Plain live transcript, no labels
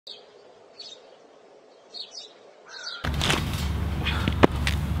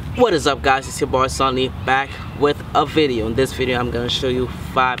What is up, guys? It's your boy Sondley back with a video. In this video I'm going to show you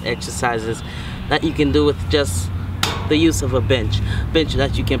 5 exercises that you can do with just the use of a bench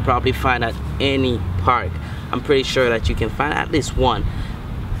that you can probably find at any park. I'm pretty sure that you can find at least one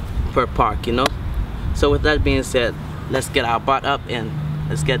per park, you know. So with that being said, let's get our butt up and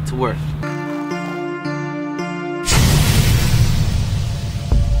let's get to work.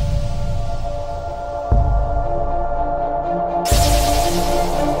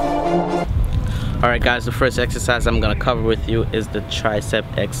 Alright guys, the first exercise I'm going to cover with you is the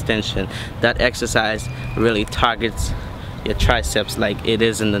tricep extension. That exercise really targets your triceps like it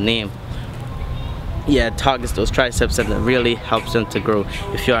is in the name. Yeah, it targets those triceps and it really helps them to grow.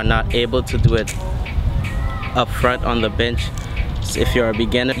 If you are not able to do it up front on the bench, if you're a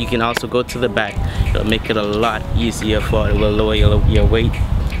beginner, you can also go to the back. It'll make it a lot easier for it. It will lower your weight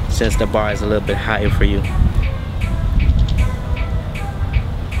since the bar is a little bit higher for you.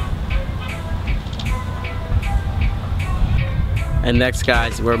 And next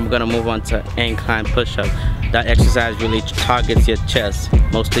guys, we're gonna move on to incline push-up. That exercise really targets your chest,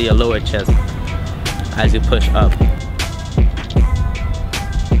 mostly your lower chest, as you push up.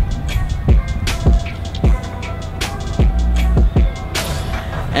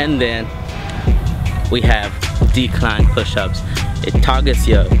 And then we have decline push-ups. It targets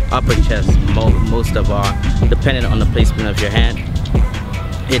your upper chest most of all, depending on the placement of your hand.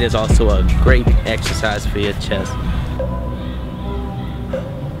 It is also a great exercise for your chest.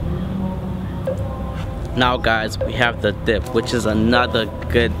 Now guys, we have the dip, which is another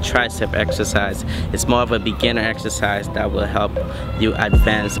good tricep exercise. It's more of a beginner exercise that will help you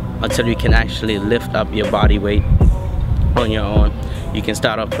advance until you can actually lift up your body weight on your own. You can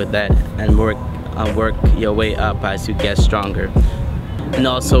start off with that and work your way up as you get stronger. And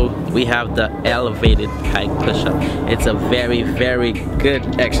also we have the elevated pike push-up. It's a very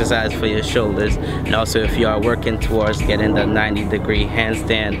good exercise for your shoulders, and also if you are working towards getting the 90-degree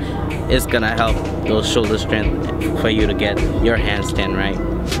handstand, it's gonna help those shoulder strength for you to get your handstand right.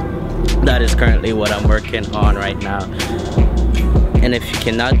 That is currently what I'm working on right now. And if you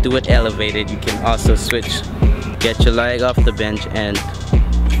cannot do it elevated, you can also switch, get your leg off the bench and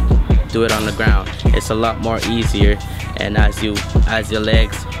do it on the ground. It's a lot more easier, and as your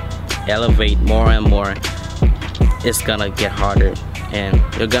legs elevate more and more, it's gonna get harder and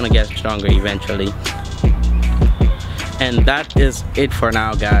you're gonna get stronger eventually. And that is it for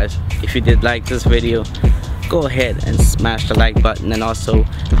now guys. If you did like this video, go ahead and smash the like button and also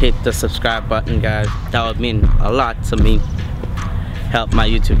hit the subscribe button guys. That would mean a lot to me, help my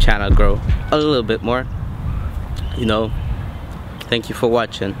YouTube channel grow a little bit more, you know. Thank you for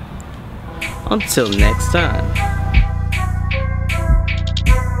watching. Until next time.